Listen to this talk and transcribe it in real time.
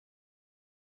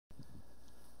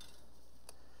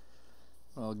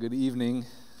Well, good evening.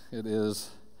 It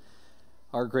is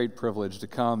our great privilege to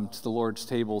come to the Lord's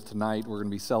table tonight. We're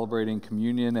going to be celebrating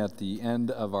communion at the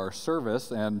end of our service.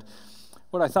 And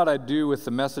what I thought I'd do with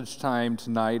the message time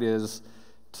tonight is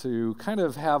to kind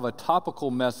of have a topical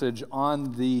message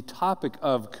on the topic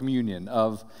of communion,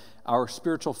 of our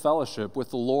spiritual fellowship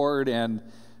with the Lord and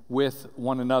with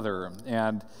one another.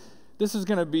 And this is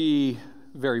going to be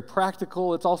very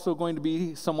practical. It's also going to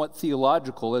be somewhat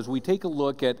theological as we take a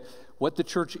look at what the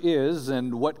church is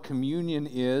and what communion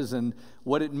is and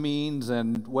what it means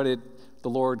and what the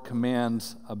Lord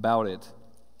commands about it.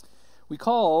 We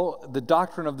call the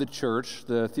doctrine of the church,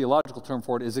 the theological term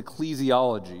for it is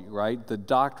ecclesiology, right? The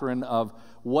doctrine of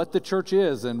what the church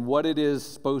is and what it is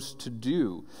supposed to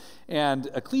do. And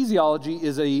ecclesiology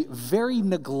is a very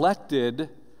neglected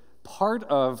part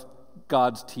of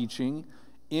God's teaching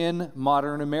in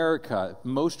modern America.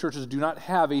 Most churches do not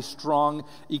have a strong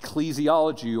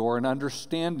ecclesiology or an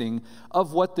understanding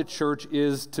of what the church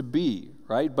is to be,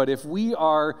 right? But if we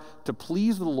are to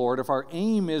please the Lord, if our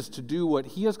aim is to do what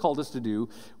He has called us to do,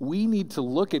 we need to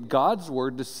look at God's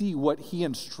Word to see what He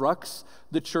instructs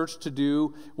the church to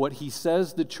do, what He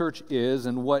says the church is,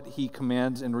 and what He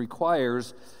commands and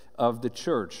requires of the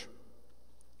church.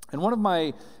 And one of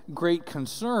my great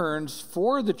concerns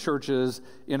for the churches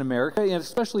in America, and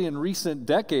especially in recent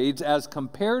decades, as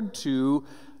compared to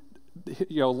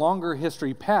longer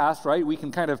history past, right? We can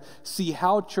kind of see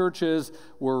how churches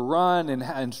were run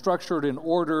and structured and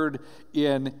ordered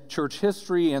in church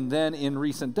history and then in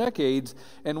recent decades.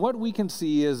 And what we can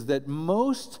see is that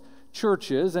most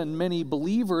churches and many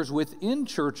believers within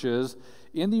churches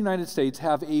in the United States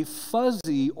have a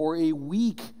fuzzy or a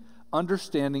weak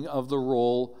understanding of the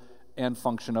role and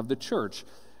function of the church.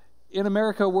 In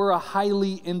America, we're a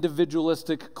highly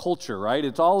individualistic culture, right?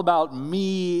 It's all about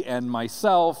me and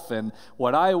myself and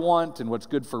what I want and what's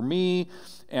good for me.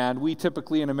 And we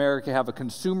typically in America have a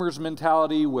consumer's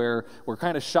mentality where we're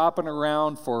kind of shopping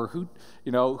around for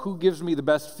who gives me the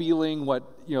best feeling,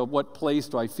 what place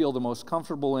do I feel the most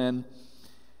comfortable in.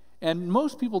 And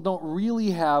most people don't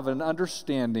really have an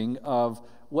understanding of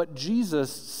what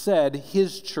Jesus said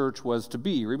His church was to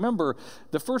be. Remember,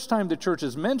 the first time the church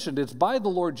is mentioned, it's by the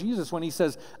Lord Jesus when He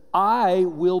says, I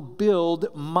will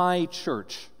build my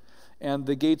church, and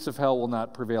the gates of hell will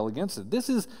not prevail against it. This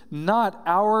is not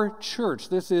our church.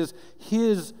 This is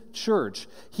His church.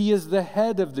 He is the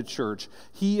head of the church.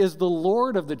 He is the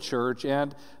Lord of the church,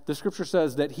 and the Scripture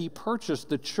says that He purchased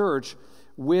the church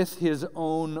with His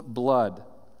own blood.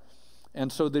 And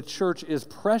so the church is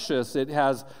precious. It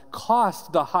has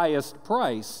cost the highest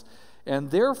price.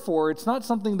 And therefore, it's not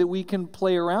something that we can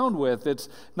play around with. It's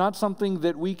not something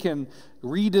that we can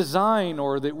redesign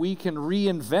or that we can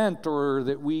reinvent or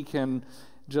that we can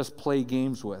just play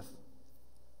games with.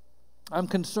 I'm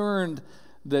concerned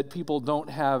that people don't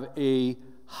have a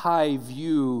high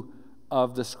view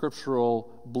of the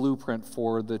scriptural blueprint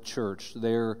for the church.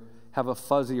 They have a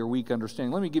fuzzy or weak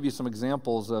understanding. Let me give you some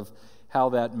examples of how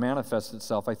that manifests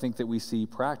itself, I think that we see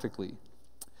practically.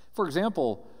 For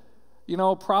example,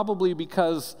 probably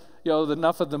because,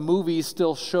 enough of the movies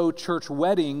still show church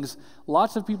weddings,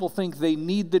 lots of people think they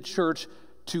need the church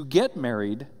to get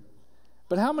married,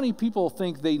 but how many people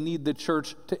think they need the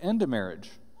church to end a marriage?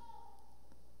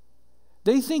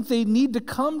 They think they need to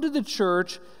come to the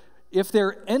church if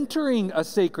they're entering a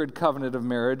sacred covenant of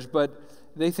marriage, but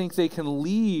they think they can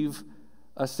leave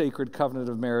a sacred covenant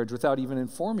of marriage without even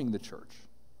informing the church.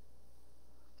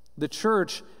 The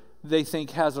church, they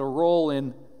think, has a role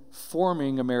in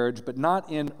forming a marriage, but not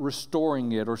in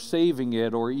restoring it or saving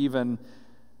it or even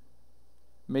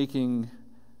making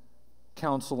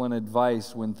counsel and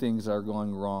advice when things are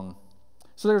going wrong.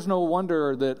 So there's no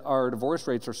wonder that our divorce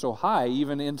rates are so high,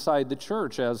 even inside the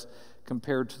church as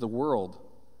compared to the world.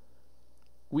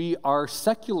 We are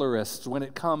secularists when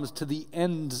it comes to the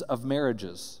ends of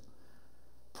marriages.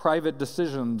 Private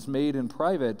decisions made in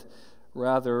private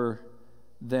rather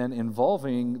than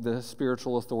involving the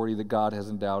spiritual authority that God has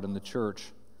endowed in the church.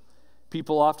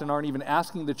 People often aren't even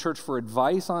asking the church for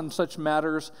advice on such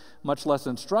matters, much less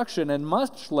instruction, and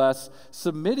much less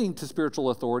submitting to spiritual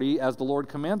authority as the Lord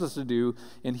commands us to do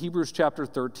in Hebrews chapter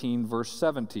 13, verse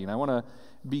 17. I want to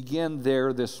begin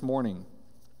there this morning.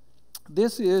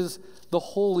 This is the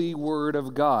holy word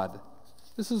of God.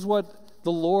 This is what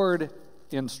the Lord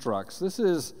instructs. This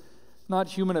is not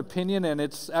human opinion, and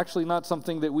it's actually not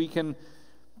something that we can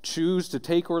choose to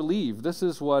take or leave. This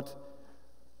is what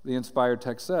the inspired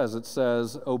text says. It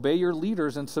says, obey your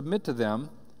leaders and submit to them,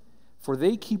 for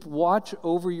they keep watch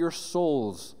over your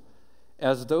souls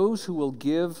as those who will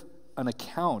give an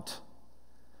account.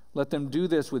 Let them do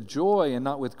this with joy and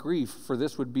not with grief, for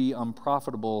this would be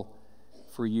unprofitable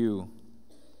for you.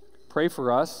 Pray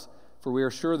for us, for we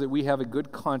are sure that we have a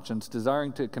good conscience,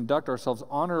 desiring to conduct ourselves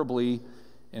honorably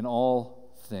in all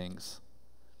things.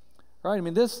 Right? I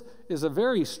mean, this is a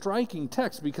very striking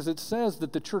text because it says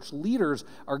that the church leaders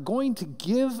are going to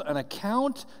give an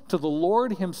account to the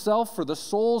Lord himself for the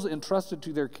souls entrusted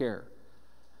to their care.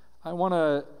 I want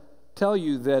to tell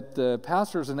you that the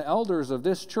pastors and elders of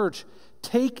this church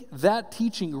take that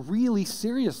teaching really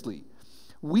seriously.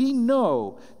 We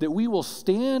know that we will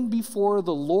stand before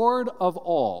the Lord of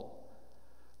all,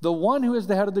 the one who is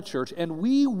the head of the church, and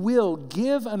we will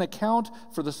give an account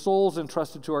for the souls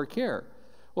entrusted to our care.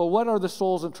 Well, what are the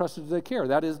souls entrusted to their care?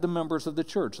 That is the members of the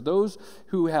church. Those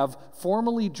who have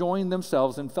formally joined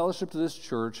themselves in fellowship to this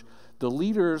church, the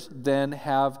leaders then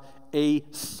have a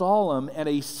solemn and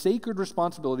a sacred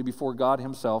responsibility before God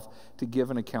himself to give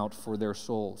an account for their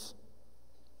souls.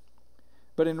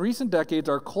 But in recent decades,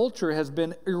 our culture has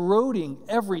been eroding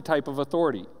every type of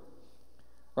authority.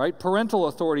 Right? Parental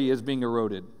authority is being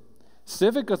eroded.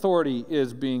 Civic authority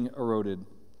is being eroded.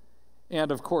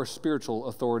 And of course, spiritual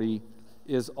authority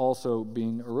is also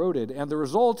being eroded. And the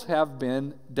results have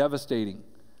been devastating.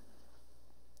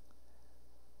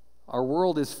 Our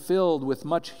world is filled with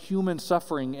much human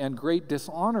suffering and great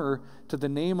dishonor to the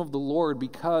name of the Lord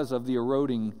because of the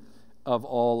eroding of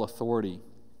all authority.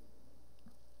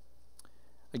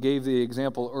 I gave the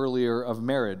example earlier of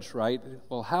marriage, right?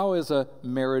 Well, how is a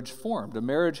marriage formed? A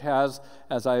marriage has,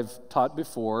 as I've taught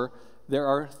before, there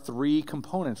are three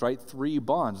components, right? Three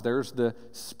bonds. There's the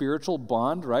spiritual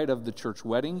bond, right, of the church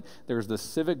wedding. There's the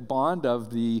civic bond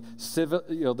of the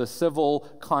civil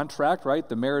contract, right,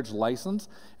 the marriage license.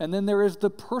 And then there is the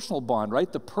personal bond,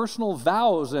 right, the personal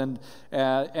vows and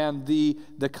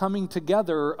the coming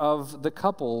together of the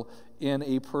couple in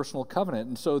a personal covenant.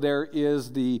 And so there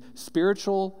is the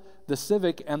spiritual, the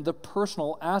civic, and the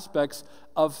personal aspects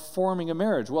of forming a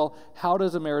marriage. Well, how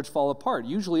does a marriage fall apart?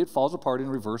 Usually it falls apart in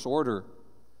reverse order.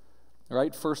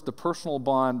 Right? First, the personal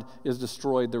bond is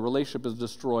destroyed, the relationship is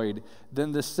destroyed,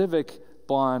 then the civic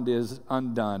bond is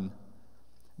undone.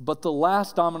 But the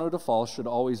last domino to fall should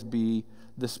always be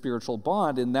the spiritual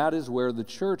bond, and that is where the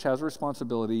church has a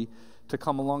responsibility to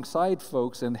come alongside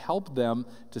folks and help them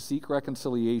to seek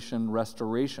reconciliation,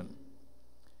 restoration.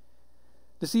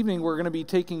 This evening we're going to be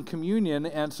taking communion,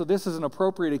 and so this is an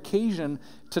appropriate occasion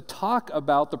to talk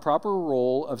about the proper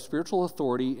role of spiritual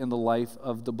authority in the life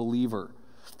of the believer.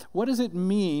 What does it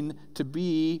mean to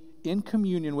be in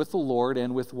communion with the Lord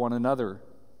and with one another?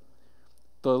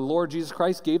 The Lord Jesus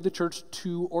Christ gave the church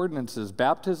two ordinances,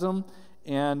 baptism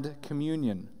and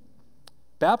communion.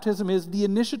 Baptism is the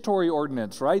initiatory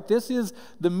ordinance, right? This is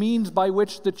the means by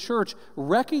which the church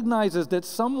recognizes that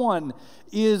someone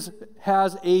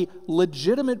has a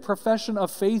legitimate profession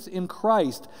of faith in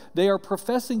Christ. They are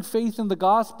professing faith in the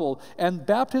gospel, and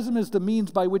baptism is the means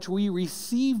by which we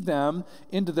receive them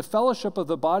into the fellowship of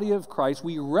the body of Christ.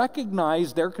 We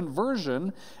recognize their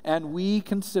conversion, and we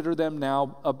consider them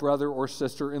now a brother or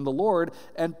sister in the Lord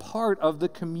and part of the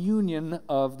communion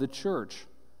of the church.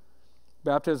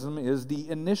 Baptism is the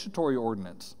initiatory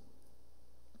ordinance.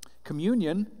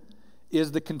 Communion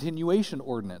is the continuation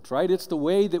ordinance, right? It's the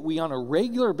way that we on a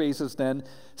regular basis then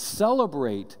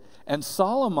celebrate and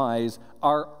solemnize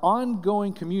our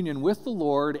ongoing communion with the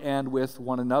Lord and with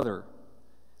one another,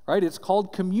 right? It's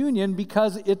called communion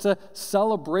because it's a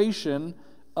celebration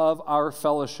of our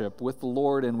fellowship with the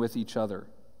Lord and with each other.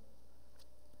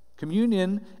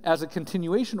 Communion as a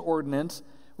continuation ordinance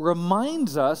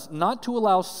reminds us not to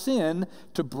allow sin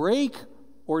to break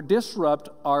or disrupt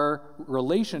our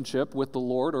relationship with the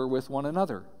Lord or with one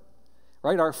another.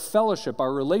 Right? Our fellowship,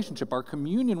 our relationship, our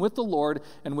communion with the Lord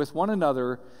and with one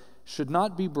another should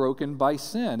not be broken by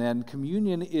sin. And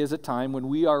communion is a time when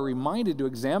we are reminded to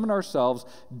examine ourselves,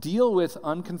 deal with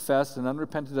unconfessed and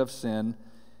unrepented of sin,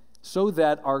 so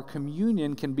that our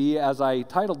communion can be, as I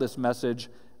titled this message,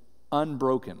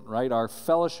 unbroken. Right? Our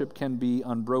fellowship can be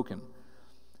unbroken.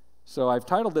 So I've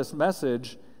titled this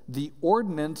message, The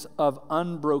Ordinance of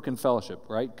Unbroken Fellowship,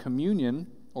 right? Communion,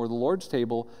 or the Lord's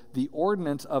table, the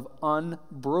ordinance of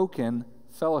unbroken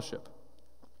fellowship.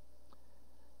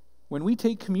 When we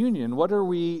take communion, what are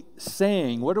we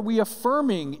saying? What are we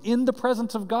affirming in the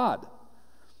presence of God?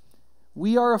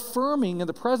 We are affirming in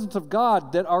the presence of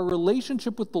God that our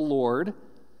relationship with the Lord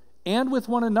and with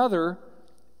one another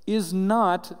is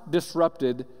not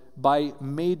disrupted by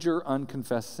major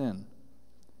unconfessed sin.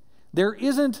 There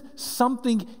isn't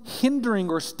something hindering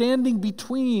or standing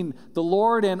between the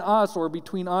Lord and us or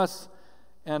between us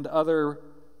and other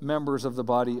members of the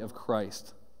body of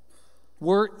Christ.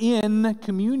 We're in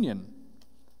communion.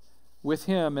 with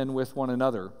him and with one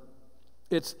another.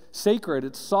 It's sacred,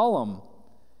 it's solemn.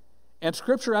 And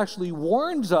Scripture actually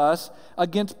warns us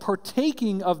against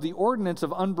partaking of the ordinance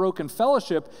of unbroken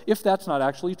fellowship if that's not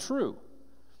actually true.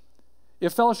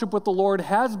 If fellowship with the Lord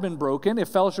has been broken, if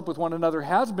fellowship with one another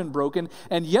has been broken,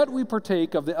 and yet we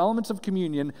partake of the elements of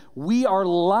communion, we are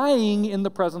lying in the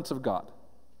presence of God.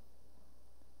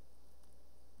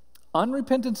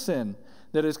 Unrepentant sin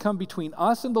that has come between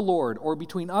us and the Lord, or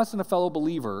between us and a fellow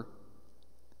believer,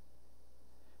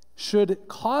 should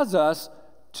cause us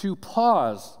to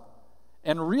pause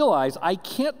and realize I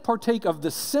can't partake of the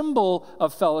symbol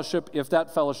of fellowship if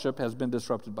that fellowship has been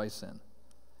disrupted by sin.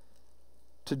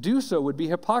 To do so would be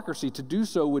hypocrisy. To do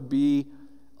so would be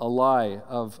a lie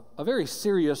of a very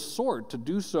serious sort. To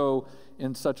do so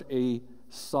in such a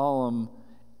solemn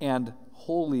and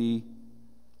holy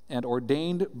and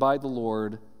ordained by the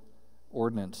Lord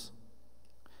ordinance.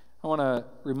 I want to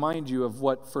remind you of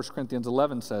what 1 Corinthians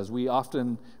 11 says. We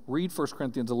often read 1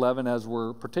 Corinthians 11 as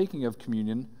we're partaking of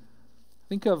communion.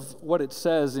 Think of what it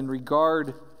says in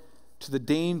regard to the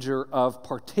danger of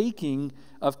partaking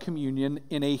of communion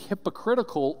in a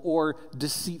hypocritical or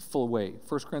deceitful way.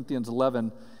 1 Corinthians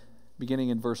 11, beginning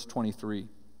in verse 23.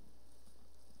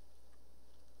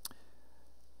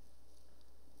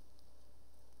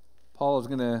 Paul is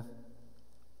going to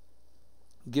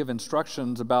give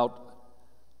instructions about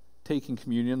taking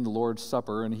communion, the Lord's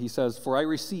Supper, and he says, "For I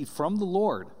received from the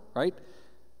Lord," right?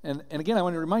 And again, I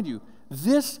want to remind you,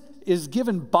 this is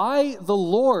given by the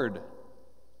Lord.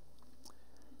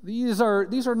 These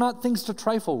are not things to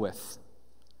trifle with.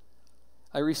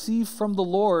 "I received from the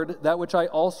Lord that which I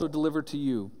also delivered to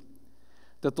you,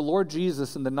 that the Lord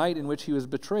Jesus, in the night in which he was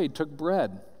betrayed, took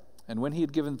bread, and when he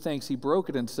had given thanks, he broke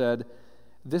it and said,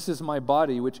 'This is my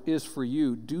body, which is for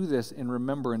you. Do this in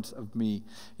remembrance of me.'"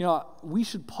 You know, we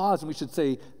should pause and we should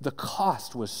say, the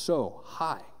cost was so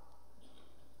high,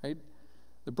 right?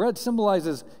 The bread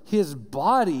symbolizes his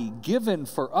body given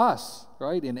for us,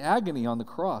 right, in agony on the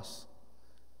cross.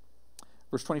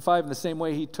 Verse 25, in the same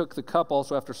way he took the cup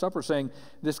also after supper, saying,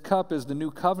 "This cup is the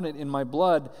new covenant in my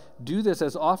blood. Do this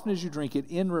as often as you drink it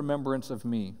in remembrance of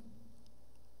me.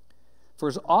 For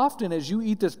as often as you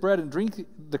eat this bread and drink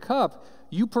the cup,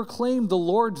 you proclaim the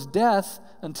Lord's death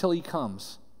until he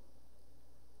comes."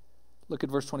 Look at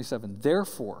verse 27.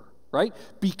 "Therefore," right?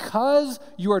 "Because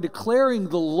you are declaring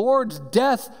the Lord's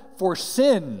death for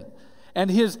sin and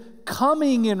his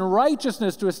coming in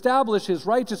righteousness to establish his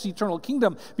righteous eternal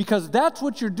kingdom," because that's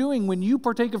what you're doing when you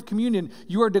partake of communion.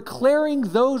 You are declaring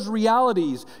those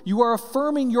realities. You are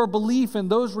affirming your belief in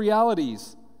those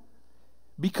realities.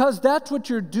 Because that's what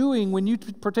you're doing when you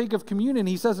partake of communion,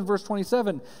 he says in verse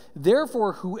 27,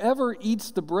 "Therefore, whoever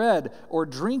eats the bread or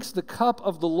drinks the cup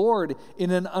of the Lord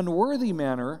in an unworthy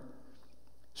manner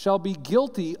shall be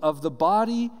guilty of the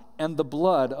body and the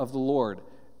blood of the Lord.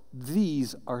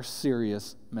 These are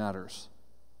serious matters."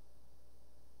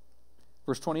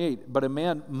 Verse 28, "But a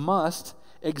man must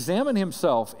examine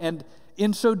himself, and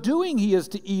in so doing he is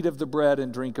to eat of the bread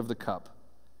and drink of the cup.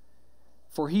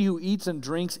 For he who eats and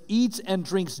drinks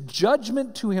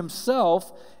judgment to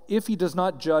himself if he does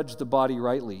not judge the body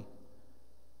rightly."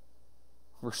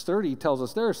 Verse 30 tells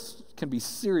us there can be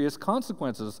serious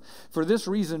consequences. "For this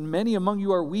reason, many among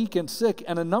you are weak and sick,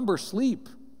 and a number sleep.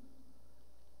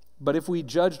 But if we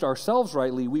judged ourselves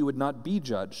rightly, we would not be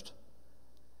judged.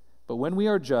 But when we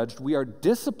are judged, we are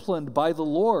disciplined by the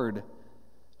Lord,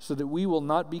 so that we will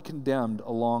not be condemned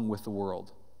along with the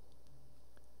world."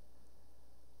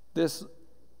 This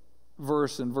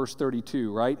verse in verse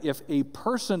 32, right? If a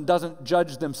person doesn't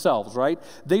judge themselves, right?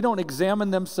 They don't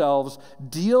examine themselves,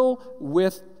 deal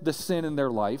with the sin in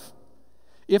their life.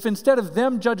 If instead of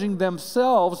them judging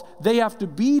themselves, they have to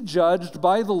be judged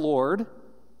by the Lord,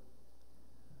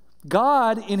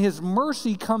 God in his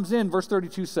mercy comes in, verse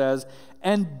 32 says,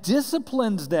 and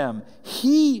disciplines them.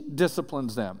 He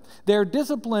disciplines them. They're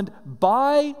disciplined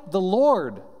by the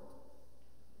Lord.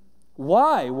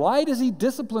 Why? Why does he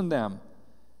discipline them?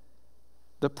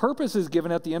 The purpose is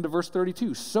given at the end of verse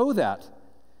 32, so that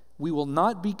we will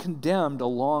not be condemned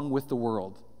along with the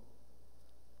world.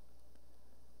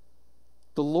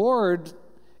 The Lord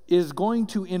is going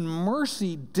to, in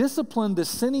mercy, discipline the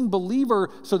sinning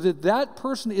believer so that that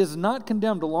person is not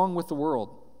condemned along with the world.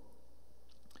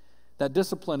 That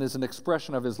discipline is an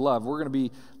expression of his love. We're going to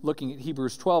be looking at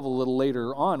Hebrews 12 a little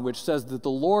later on, which says that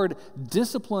the Lord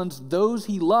disciplines those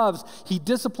he loves. He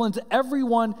disciplines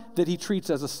everyone that he treats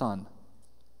as a son.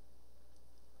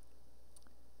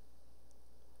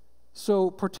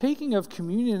 So partaking of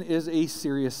communion is a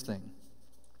serious thing.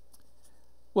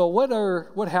 Well,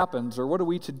 what happens, or what are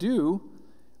we to do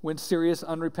when serious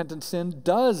unrepentant sin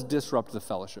does disrupt the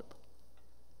fellowship?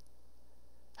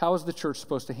 How is the church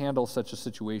supposed to handle such a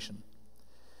situation?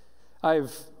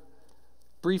 I've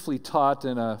briefly taught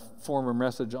in a former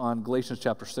message on Galatians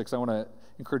chapter 6. I want to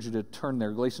encourage you to turn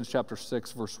there. Galatians chapter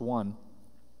 6, verse 1. And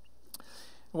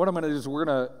what I'm going to do is we're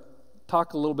going to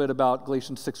talk a little bit about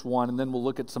Galatians 6:1, and then we'll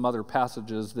look at some other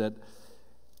passages that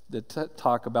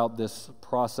talk about this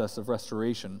process of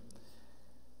restoration.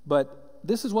 But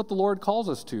this is what the Lord calls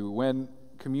us to when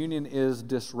communion is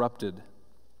disrupted.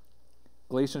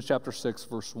 Galatians chapter 6,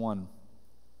 verse 1.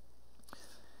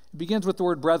 It begins with the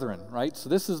word brethren, right? So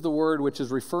this is the word which is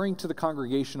referring to the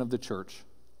congregation of the church.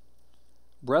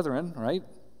 Brethren, right?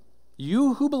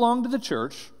 You who belong to the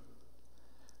church,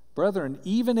 brethren,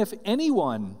 even if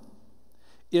anyone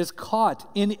is caught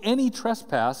in any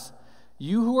trespass,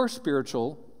 you who are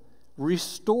spiritual,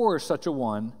 restore such a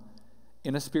one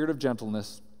in a spirit of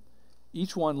gentleness,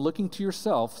 each one looking to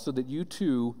yourself so that you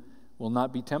too will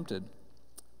not be tempted.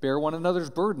 Bear one another's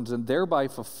burdens and thereby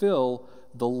fulfill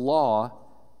the law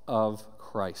of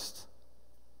Christ.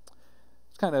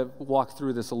 Let's kind of walk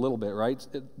through this a little bit, right?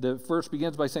 The verse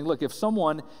begins by saying, look, if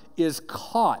someone is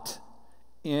caught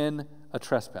in a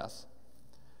trespass.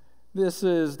 There's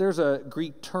a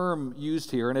Greek term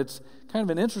used here, and it's kind of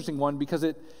an interesting one because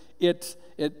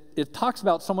it talks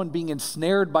about someone being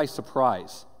ensnared by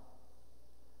surprise.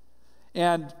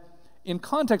 And in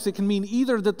context, it can mean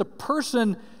either that the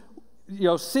person,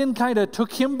 sin kind of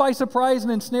took him by surprise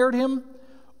and ensnared him,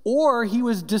 or he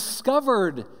was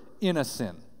discovered in a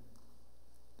sin.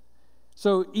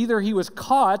 So either he was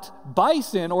caught by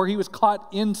sin or he was caught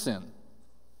in sin.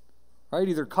 Right?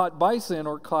 Either caught by sin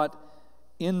or caught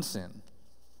in sin.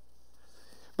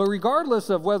 But regardless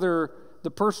of whether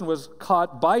the person was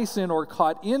caught by sin or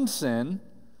caught in sin,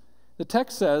 the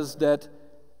text says that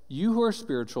you who are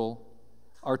spiritual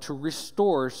are to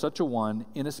restore such a one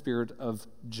in a spirit of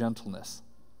gentleness.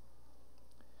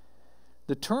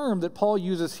 The term that Paul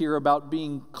uses here about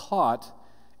being caught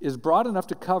is broad enough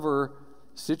to cover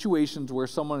situations where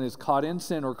someone is caught in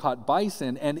sin or caught by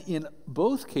sin, and in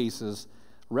both cases,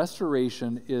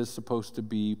 restoration is supposed to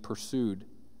be pursued.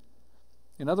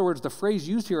 In other words, the phrase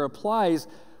used here applies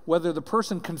whether the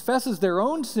person confesses their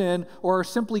own sin or are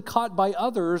simply caught by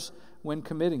others when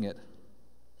committing it.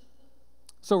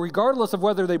 So regardless of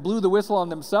whether they blew the whistle on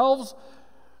themselves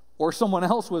or someone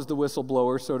else was the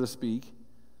whistleblower, so to speak,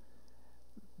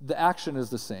 the action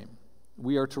is the same.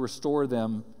 We are to restore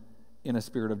them in a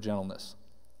spirit of gentleness.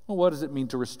 Well, what does it mean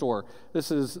to restore?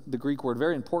 This is the Greek word,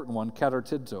 very important one,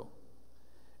 katartizo.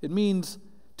 It means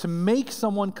to make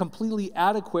someone completely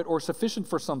adequate or sufficient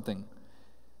for something,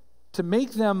 to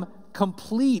make them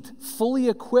complete, fully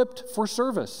equipped for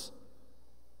service.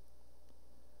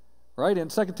 Right? In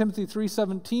 2 Timothy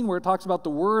 3:17, where it talks about the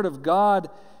word of God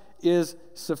is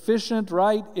sufficient,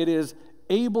 right? It is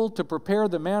able to prepare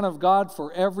the man of God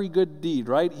for every good deed,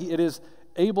 right? It is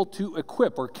able to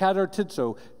equip, or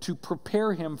katartizo, to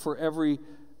prepare him for every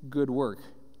good work.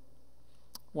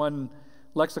 One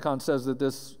lexicon says that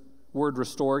this word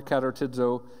restore,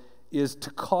 katartizo, is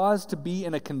to cause to be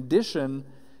in a condition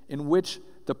in which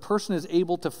the person is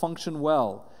able to function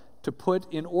well, to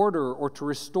put in order or to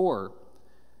restore.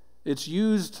 It's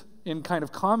used in kind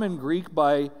of common Greek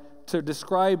to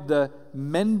describe the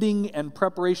mending and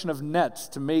preparation of nets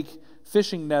to make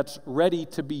fishing nets ready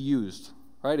to be used.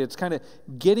 Right? It's kind of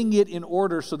getting it in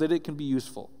order so that it can be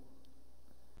useful,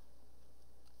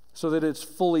 so that it's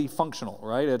fully functional.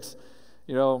 Right? It's,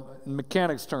 in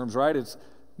mechanics terms, right? It's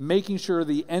making sure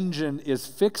the engine is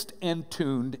fixed and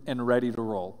tuned and ready to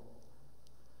roll.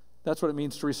 That's what it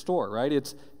means to restore, right?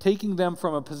 It's taking them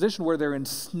from a position where they're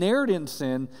ensnared in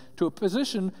sin to a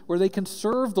position where they can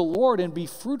serve the Lord and be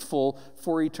fruitful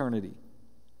for eternity.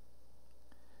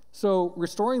 So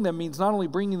restoring them means not only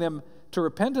bringing them to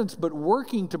repentance, but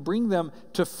working to bring them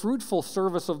to fruitful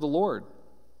service of the Lord.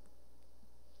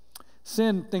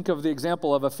 Sin, think of the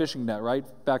example of a fishing net, right?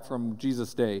 Back from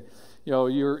Jesus' day.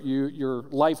 Your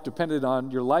life depended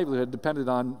on, your livelihood depended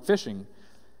on fishing.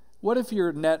 What if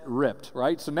your net ripped,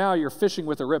 right? So now you're fishing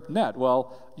with a ripped net.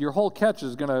 Well, your whole catch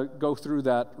is going to go through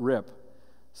that rip.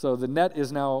 So the net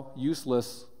is now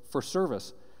useless for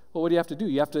service. Well, what do you have to do?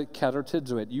 You have to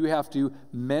katartizo it. You have to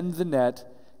mend the net,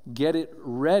 get it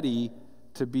ready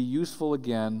to be useful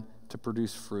again, to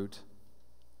produce fruit,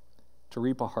 to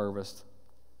reap a harvest.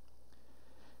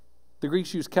 The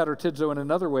Greeks use katartizo in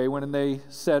another way. When they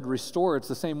said restore, it's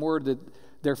the same word that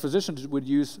their physicians would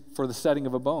use for the setting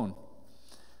of a bone.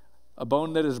 A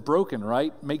bone that is broken,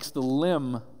 right, makes the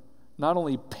limb not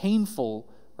only painful,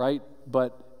 right,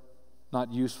 but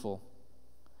not useful.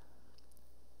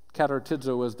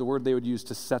 Katartizo was the word they would use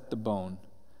to set the bone,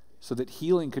 so that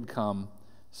healing could come,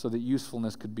 so that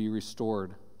usefulness could be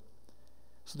restored.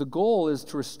 So the goal is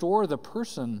to restore the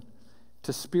person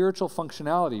to spiritual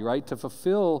functionality, right? To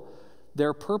fulfill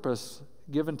their purpose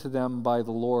given to them by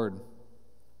the Lord.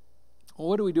 Well,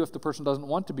 what do we do if the person doesn't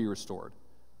want to be restored?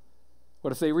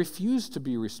 What if they refuse to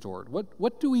be restored?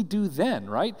 What do we do then,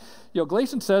 right?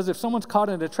 Galatians says, if someone's caught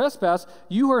in a trespass,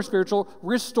 you who are spiritual,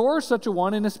 restore such a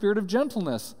one in a spirit of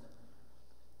gentleness.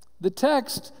 The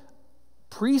text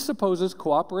presupposes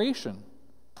cooperation,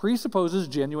 presupposes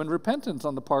genuine repentance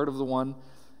on the part of the one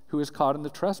who is caught in the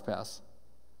trespass.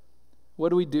 What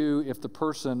do we do if the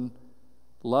person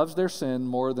loves their sin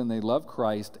more than they love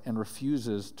Christ and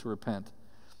refuses to repent?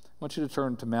 I want you to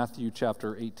turn to Matthew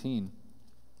chapter 18.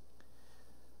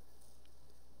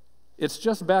 It's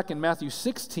just back in Matthew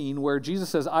 16 where Jesus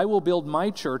says, I will build my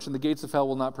church and the gates of hell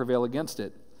will not prevail against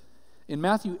it. In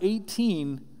Matthew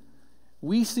 18,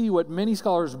 we see what many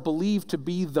scholars believe to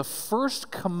be the first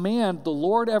command the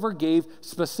Lord ever gave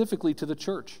specifically to the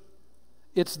church.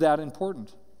 It's that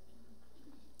important.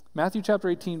 Matthew chapter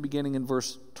 18, beginning in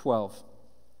verse 12.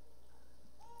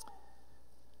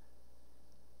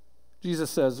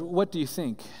 Jesus says, what do you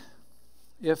think?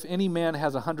 If any man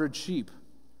has 100 sheep,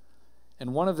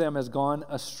 and one of them has gone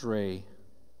astray,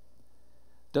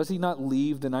 does he not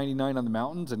leave the 99 on the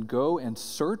mountains and go and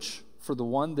search for the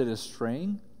one that is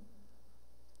straying?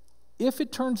 If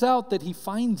it turns out that he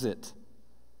finds it,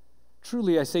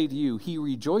 truly I say to you, he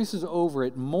rejoices over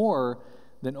it more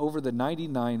than over the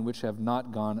 99 which have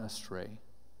not gone astray.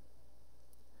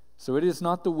 So it is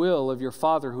not the will of your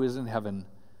Father who is in heaven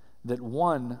that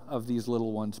one of these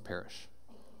little ones perish.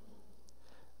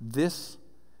 This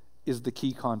is the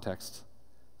key context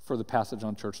for the passage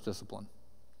on church discipline.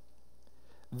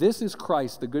 This is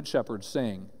Christ, the Good Shepherd,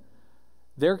 saying,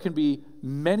 there can be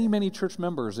many, many church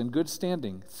members in good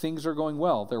standing. Things are going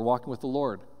well. They're walking with the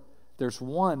Lord. There's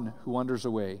one who wanders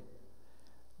away.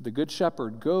 The Good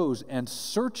Shepherd goes and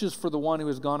searches for the one who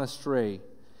has gone astray.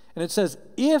 And it says,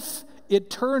 if it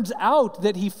turns out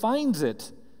that he finds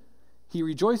it, he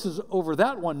rejoices over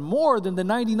that one more than the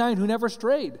 99 who never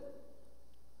strayed.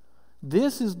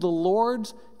 This is the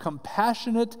Lord's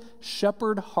compassionate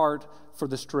shepherd heart for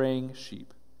the straying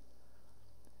sheep.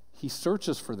 He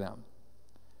searches for them.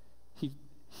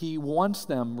 He wants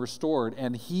them restored,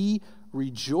 and he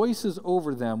rejoices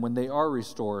over them when they are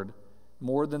restored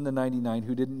more than the 99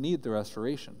 who didn't need the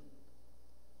restoration.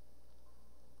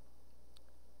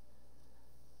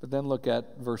 But then look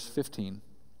at verse 15.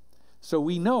 So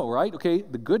we know, right? Okay,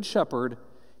 the Good Shepherd,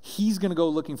 he's going to go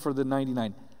looking for the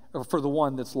 99, or for the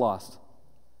one that's lost.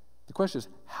 The question is,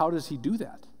 how does he do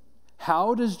that?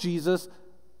 How does Jesus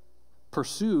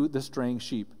pursue the straying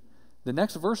sheep? The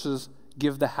next verses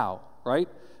give the how, right?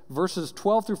 Verses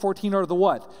 12 through 14 are the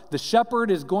what? The shepherd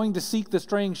is going to seek the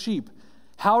straying sheep.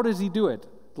 How does he do it?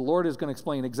 The Lord is going to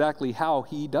explain exactly how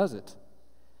he does it.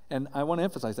 And I want to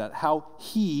emphasize that, how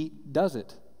he does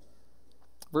it.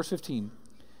 Verse 15,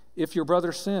 if your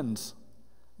brother sins,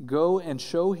 go and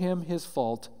show him his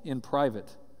fault in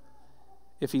private.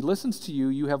 If he listens to you,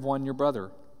 you have won your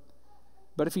brother.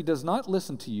 But if he does not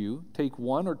listen to you, take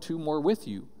one or two more with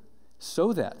you,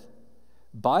 so that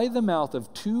by the mouth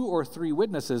of 2 or 3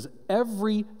 witnesses,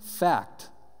 every fact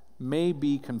may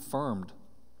be confirmed.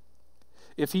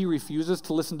 If he refuses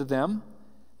to listen to them,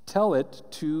 tell it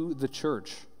to the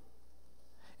church.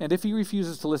 And if he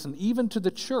refuses to listen even to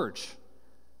the church,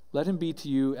 let him be to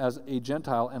you as a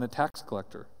Gentile and a tax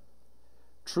collector.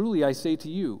 Truly I say to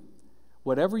you,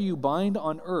 whatever you bind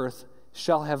on earth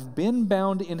shall have been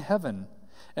bound in heaven,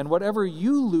 and whatever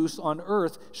you loose on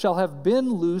earth shall have been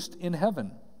loosed in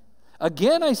heaven.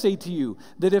 Again I say to you,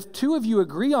 that if 2 of you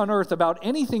agree on earth about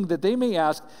anything that they may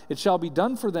ask, it shall be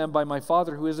done for them by my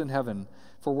Father who is in heaven.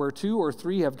 For where 2 or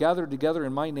 3 have gathered together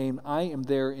in my name, I am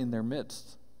there in their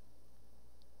midst.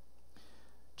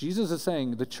 Jesus is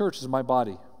saying, the church is my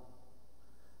body.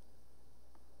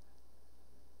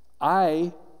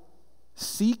 I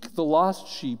seek the lost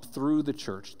sheep through the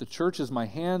church. The church is my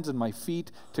hands and my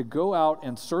feet to go out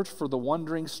and search for the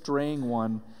wandering, straying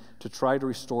one to try to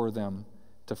restore them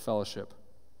to fellowship.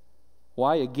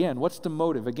 Why? Again, what's the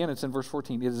motive? Again, it's in verse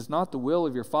 14. It is not the will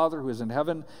of your Father who is in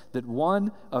heaven that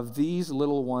one of these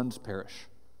little ones perish.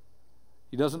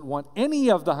 He doesn't want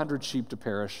any of the 100 sheep to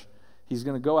perish. He's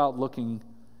going to go out looking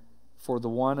for the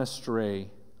one astray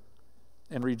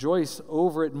and rejoice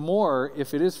over it more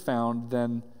if it is found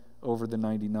than over the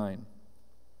 99.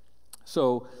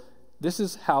 So this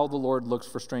is how the Lord looks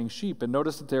for straying sheep. And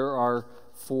notice that there are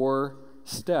 4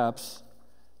 steps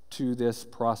to this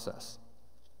process.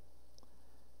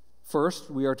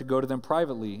 First, we are to go to them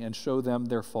privately and show them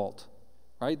their fault,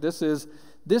 right? This is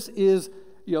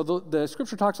the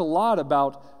Scripture talks a lot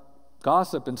about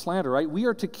gossip and slander, right? We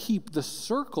are to keep the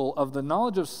circle of the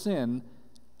knowledge of sin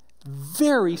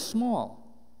very small.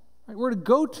 Right? We're to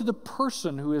go to the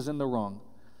person who is in the wrong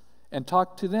and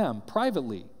talk to them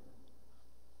privately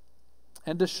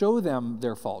and to show them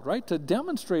their fault, right? To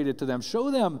demonstrate it to them,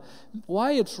 show them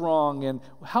why it's wrong and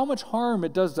how much harm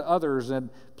it does to others,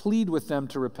 and plead with them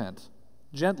to repent.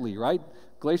 Gently, right?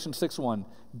 Galatians 6:1,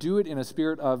 do it in a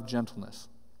spirit of gentleness.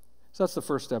 So that's the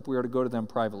first step. We are to go to them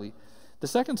privately. The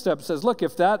second step says, look,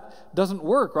 if that doesn't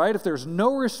work, right? If there's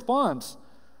no response,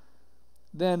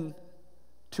 then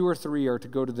 2 or 3 are to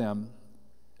go to them.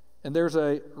 And there's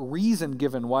a reason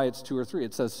given why it's 2 or 3.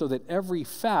 It says, so that every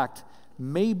fact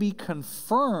may be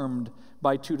confirmed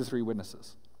by 2 to 3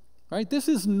 witnesses. Right? This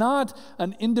is not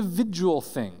an individual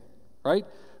thing, right?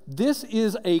 This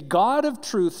is a God of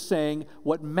truth saying,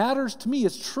 what matters to me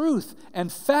is truth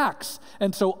and facts.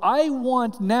 And so I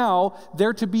want now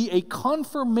there to be a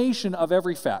confirmation of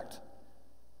every fact.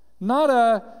 Not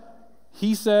a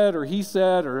he said or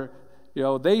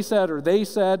they said or they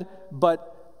said, but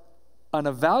an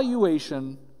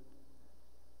evaluation,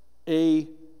 a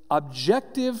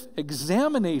objective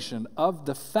examination of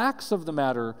the facts of the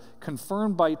matter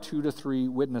confirmed by 2 to 3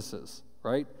 witnesses,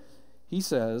 right? He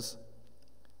says,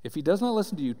 if he does not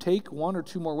listen to you, take 1 or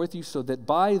 2 more with you, so that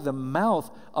by the mouth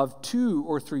of 2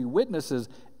 or 3 witnesses,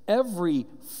 every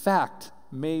fact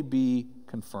may be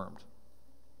confirmed.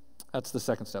 That's the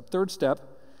second step. Third step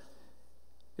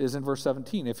is in verse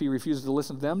 17. If he refuses to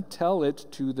listen to them, tell it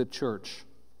to the church.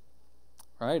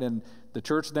 Right? And the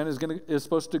church then is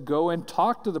supposed to go and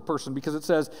talk to the person, because it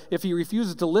says, if he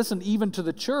refuses to listen even to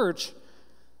the church,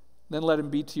 then let him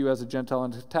be to you as a Gentile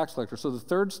and a tax collector. So the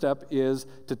third step is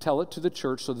to tell it to the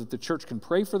church so that the church can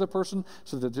pray for the person,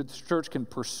 so that the church can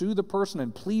pursue the person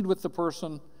and plead with the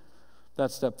person.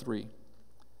 That's step 3.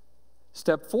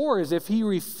 Step 4 is if he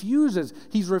refuses,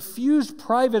 he's refused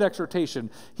private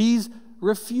exhortation. He's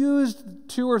refused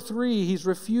 2 or 3. He's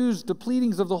refused the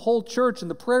pleadings of the whole church and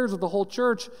the prayers of the whole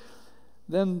church.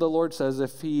 Then the Lord says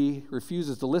if he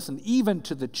refuses to listen even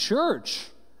to the church,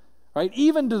 right,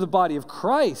 even to the body of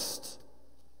Christ,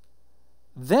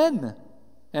 then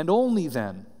and only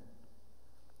then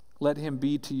let him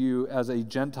be to you as a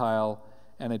Gentile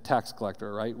and a tax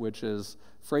collector, right, which is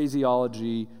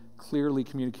phraseology clearly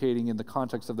communicating in the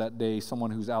context of that day someone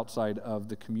who's outside of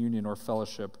the communion or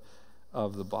fellowship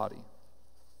of the body.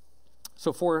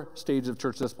 So 4 stages of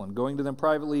church discipline: going to them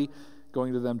privately,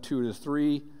 going to them 2 to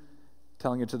 3,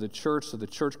 telling it to the church so the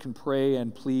church can pray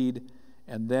and plead,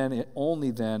 and then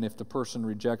only then, if the person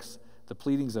rejects the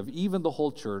pleadings of even the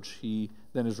whole church, he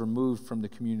then is removed from the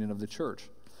communion of the church.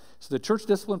 So the church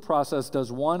discipline process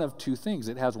does one of 2 things.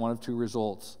 It has one of 2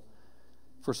 results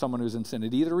for someone who's in sin.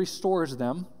 It either restores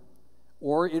them,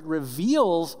 or it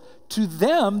reveals to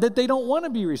them that they don't want to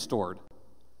be restored.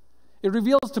 It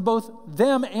reveals to both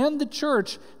them and the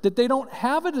church that they don't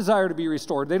have a desire to be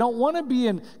restored. They don't want to be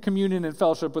in communion and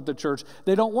fellowship with the church.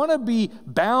 They don't want to be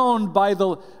bound by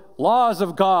the laws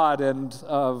of God and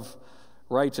of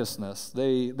righteousness.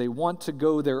 They want to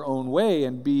go their own way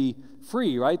and be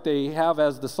free, right? They have,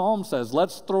 as the psalm says,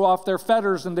 let's throw off their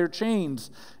fetters and their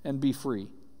chains and be free.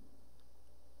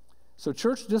 So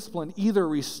church discipline either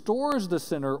restores the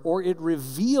sinner or it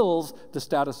reveals the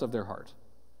status of their heart.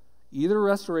 Either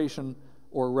restoration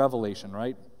or revelation,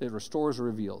 right? It restores or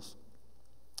reveals.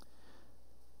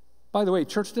 By the way,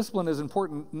 church discipline is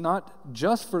important not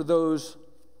just for those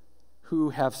who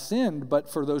have sinned, but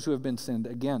for those who have been sinned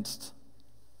against.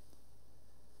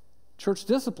 Church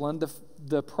discipline,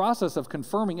 the process of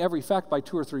confirming every fact by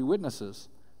 2 or 3 witnesses,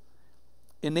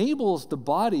 enables the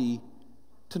body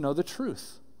to know the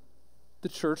truth, the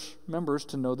church members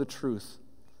to know the truth.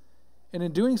 And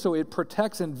in doing so, it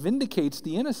protects and vindicates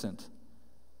the innocent.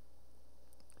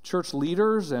 Church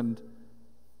leaders and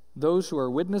those who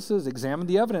are witnesses examine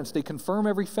the evidence. They confirm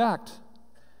every fact.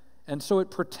 And so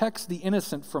it protects the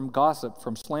innocent from gossip,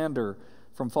 from slander,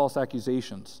 from false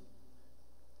accusations.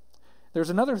 There's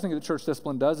another thing that church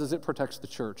discipline does, is it protects the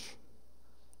church.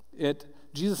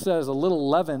 Jesus says a little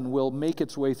leaven will make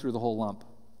its way through the whole lump.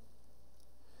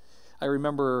 I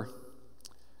remember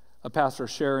a pastor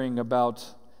sharing about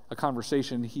a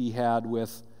conversation he had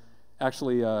with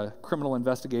actually a criminal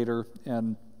investigator,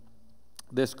 and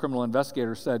this criminal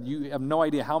investigator said, you have no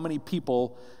idea how many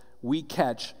people we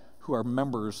catch who are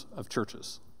members of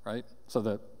churches, right? So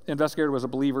the investigator was a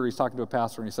believer, he's talking to a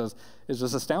pastor, and he says, it's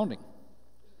just astounding.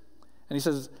 And he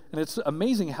says, and it's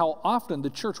amazing how often the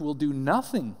church will do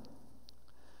nothing,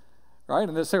 right?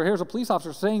 And here's a police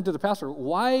officer saying to the pastor,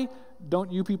 why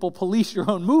don't you people police your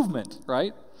own movement,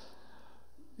 right?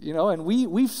 And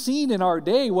we've seen in our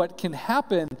day what can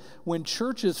happen when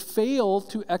churches fail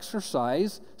to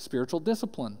exercise spiritual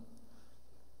discipline.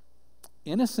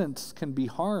 Innocence can be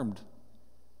harmed,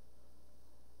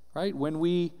 right?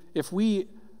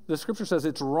 The scripture says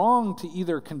it's wrong to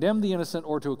either condemn the innocent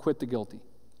or to acquit the guilty.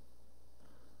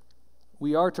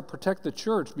 We are to protect the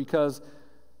church because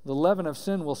the leaven of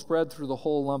sin will spread through the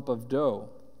whole lump of dough.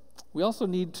 We also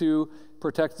need to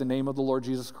protect the name of the Lord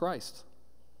Jesus Christ.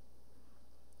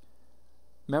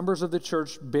 Members of the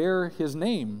church bear his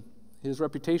name, his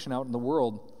reputation out in the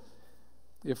world.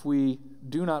 If we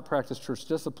do not practice church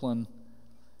discipline,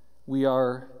 we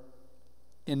are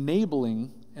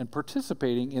enabling and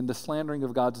participating in the slandering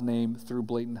of God's name through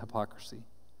blatant hypocrisy.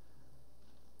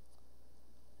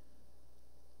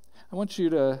 I want you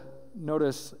to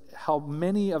notice how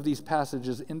many of these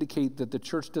passages indicate that the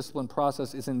church discipline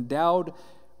process is endowed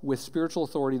with spiritual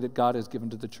authority that God has given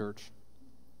to the church.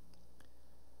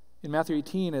 In Matthew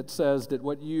 18, it says that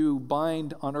what you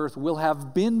bind on earth will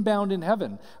have been bound in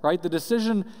heaven, right? The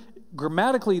decision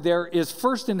grammatically there is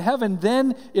first in heaven,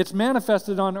 then it's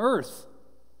manifested on earth.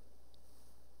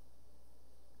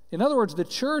 In other words, the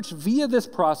church, via this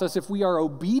process, if we are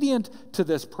obedient to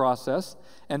this process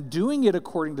and doing it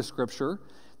according to Scripture,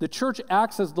 the church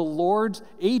acts as the Lord's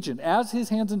agent, as his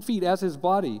hands and feet, as his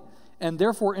body, and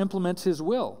therefore implements his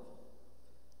will.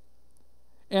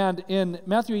 And in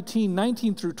Matthew 18,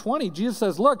 19 through 20, Jesus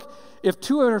says, look, if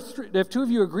two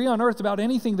of you agree on earth about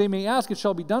anything they may ask, it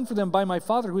shall be done for them by my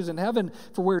Father who is in heaven.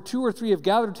 For where 2 or 3 have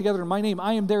gathered together in my name,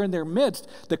 I am there in their midst.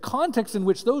 The context in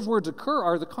which those words occur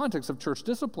are the context of church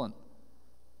discipline.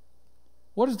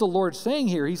 What is the Lord saying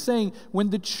here? He's saying when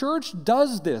the church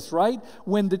does this, right?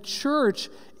 When the church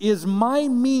is my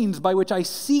means by which I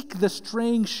seek the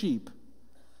straying sheep,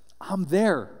 I'm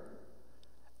there.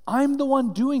 I'm the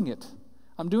one doing it.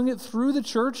 I'm doing it through the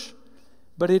church,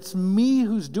 but it's me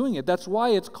who's doing it. That's why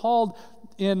it's called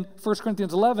in 1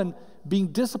 Corinthians 11, being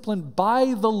disciplined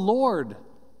by the Lord,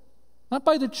 not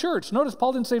by the church. Notice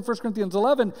Paul didn't say in 1 Corinthians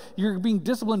 11, you're being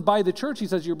disciplined by the church. He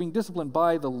says you're being disciplined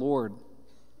by the Lord.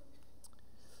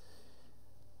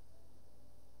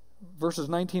 Verses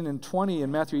 19 and 20 in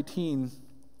Matthew 18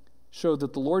 show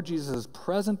that the Lord Jesus is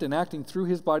present and acting through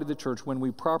his body, the church, when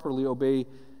we properly obey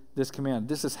this command.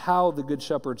 This is how the good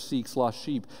shepherd seeks lost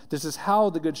sheep. This is how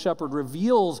the good shepherd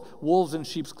reveals wolves in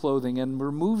sheep's clothing and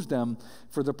removes them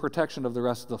for the protection of the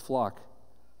rest of the flock.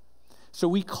 So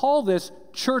we call this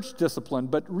church discipline,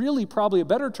 but really probably a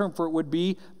better term for it would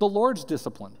be the Lord's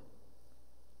discipline.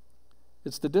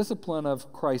 It's the discipline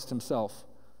of Christ himself.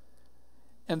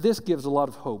 And this gives a lot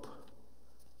of hope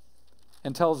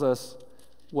and tells us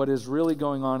what is really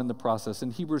going on in the process.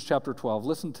 In Hebrews chapter 12,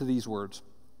 listen to these words.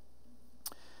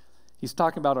 He's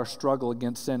talking about our struggle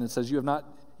against sin. It says, you have not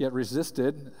yet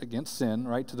resisted against sin,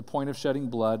 right, to the point of shedding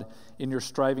blood in your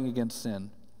striving against sin.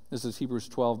 This is Hebrews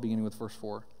 12, beginning with verse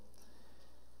 4. It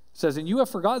says, and you have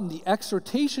forgotten the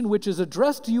exhortation which is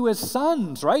addressed to you as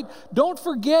sons, right? Don't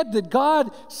forget that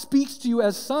God speaks to you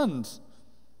as sons,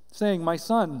 saying, my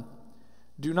son,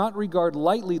 do not regard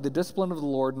lightly the discipline of the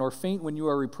Lord, nor faint when you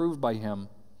are reproved by him.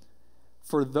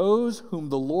 For those whom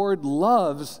the Lord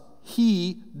loves,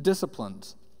 he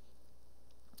disciplines.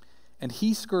 And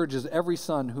he scourges every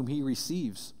son whom he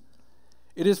receives.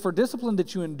 It is for discipline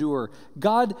that you endure.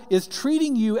 God is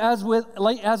treating you as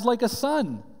like a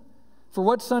son. For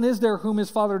what son is there whom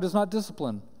his father does not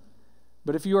discipline?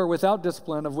 But if you are without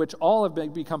discipline, of which all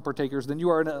have become partakers, then you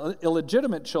are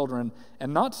illegitimate children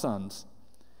and not sons.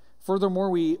 Furthermore,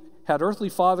 we had earthly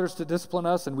fathers to discipline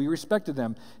us, and we respected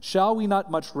them. Shall we not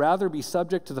much rather be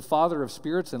subject to the Father of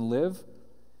spirits and live?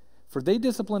 For they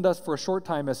disciplined us for a short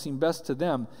time as seemed best to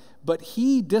them, but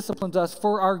he disciplines us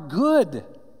for our good,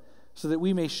 so that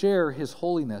we may share his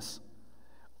holiness.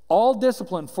 All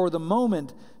discipline for the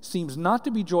moment seems not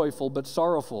to be joyful, but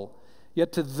sorrowful.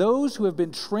 Yet to those who have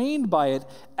been trained by it,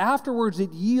 afterwards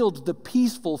it yields the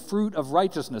peaceful fruit of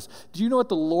righteousness. Do you know what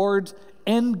the Lord's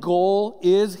end goal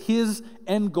is? His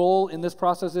end goal in this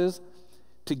process is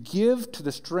to give to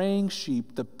the straying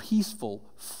sheep the peaceful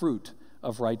fruit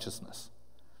of righteousness.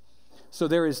 So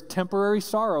there is temporary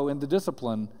sorrow in the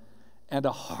discipline and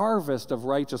a harvest of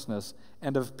righteousness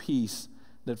and of peace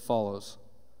that follows.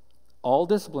 All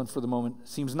discipline for the moment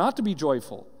seems not to be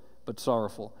joyful, but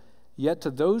sorrowful. Yet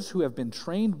to those who have been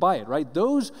trained by it, right?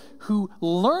 Those who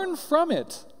learn from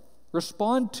it,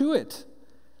 respond to it.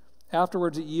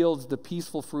 Afterwards it yields the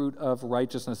peaceful fruit of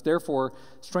righteousness. Therefore,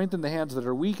 strengthen the hands that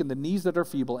are weak and the knees that are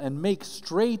feeble, and make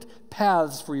straight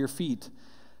paths for your feet,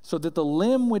 so that the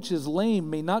limb which is lame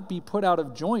may not be put out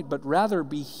of joint, but rather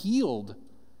be healed.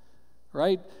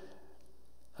 Right?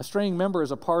 A straying member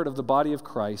is a part of the body of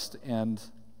Christ, and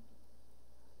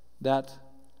that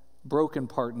broken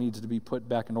part needs to be put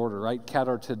back in order, right?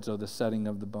 Katartizo, the setting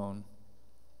of the bone.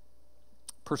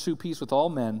 Pursue peace with all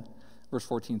men, verse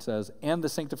 14 says, and the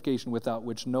sanctification without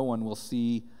which no one will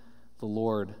see the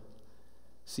Lord.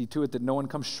 See to it that no one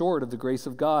comes short of the grace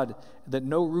of God, that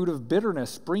no root of bitterness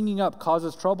springing up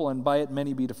causes trouble, and by it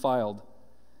many be defiled.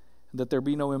 And that there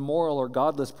be no immoral or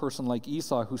godless person like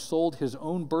Esau, who sold his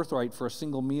own birthright for a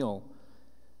single meal.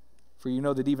 For you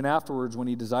know that even afterwards, when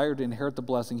he desired to inherit the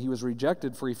blessing, he was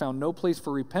rejected, for he found no place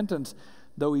for repentance,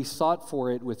 though he sought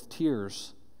for it with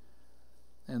tears.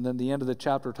 And then the end of the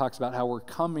chapter talks about how we're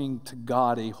coming to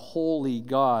God, a holy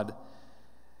God.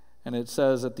 And it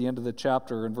says at the end of the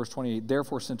chapter in verse 28,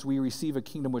 therefore, since we receive a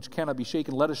kingdom which cannot be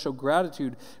shaken, let us show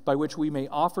gratitude by which we may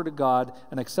offer to God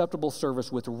an acceptable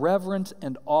service with reverence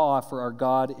and awe, for our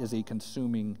God is a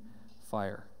consuming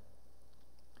fire.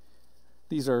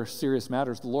 These are serious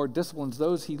matters. The Lord disciplines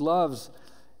those he loves.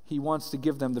 He wants to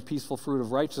give them the peaceful fruit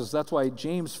of righteousness. That's why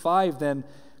James 5 then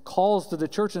calls to the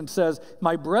church and says,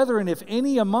 my brethren, if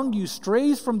any among you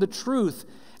strays from the truth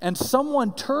and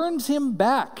someone turns him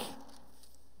back,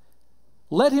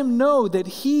 let him know that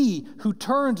he who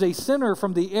turns a sinner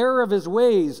from the error of his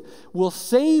ways will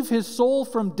save his soul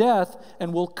from death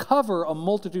and will cover a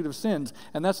multitude of sins.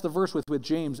 And that's the verse with which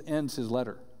James ends his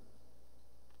letter.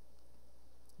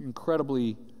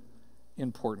 Incredibly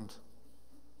important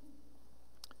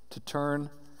to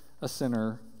turn a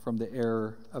sinner from the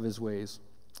error of his ways.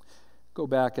 Go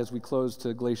back as we close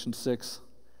to Galatians 6.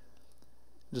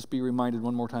 Just be reminded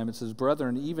one more time. It says,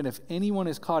 brethren, even if anyone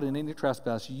is caught in any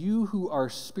trespass, you who are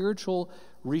spiritual,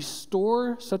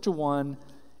 restore such a one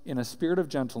in a spirit of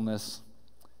gentleness,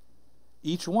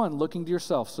 each one looking to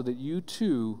yourself, so that you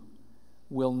too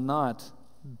will not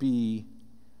be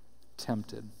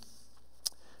tempted.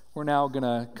 We're now going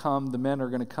to come, the men are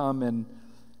going to come and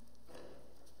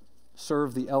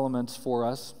serve the elements for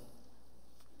us.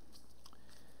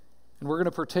 And we're going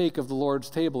to partake of the Lord's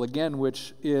table again,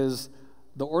 which is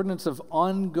the ordinance of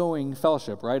ongoing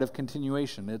fellowship, right, of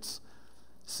continuation. It's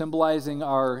symbolizing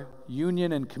our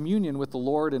union and communion with the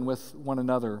Lord and with one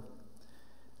another.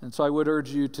 And so I would urge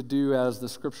you to do as the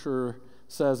scripture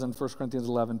says in 1 Corinthians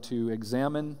 11, to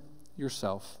examine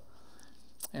yourself,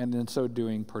 and in so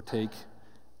doing partake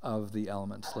of the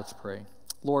elements. Let's pray.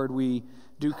 Lord, we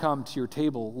do come to your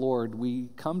table. Lord, we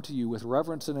come to you with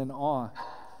reverence and in awe.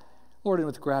 Lord, and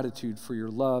with gratitude for your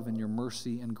love and your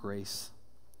mercy and grace.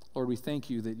 Lord, we thank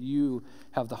you that you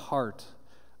have the heart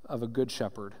of a good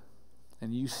shepherd,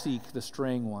 and you seek the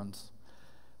straying ones.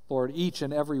 Lord, each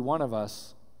and every one of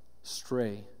us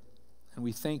stray. And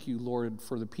we thank you, Lord,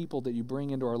 for the people that you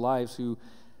bring into our lives who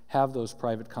have those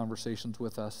private conversations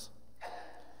with us.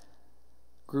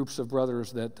 Groups of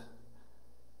brothers that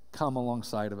come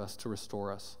alongside of us to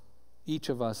restore us. Each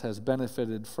of us has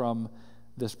benefited from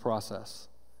this process,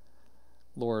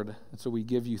 Lord, and so we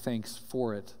give you thanks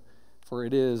for it. For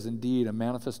it is indeed a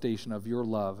manifestation of your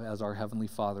love as our Heavenly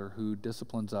Father, who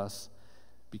disciplines us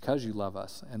because you love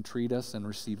us and treat us and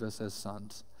receive us as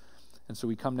sons. And so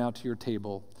we come now to your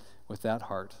table with that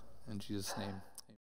heart. In Jesus' name.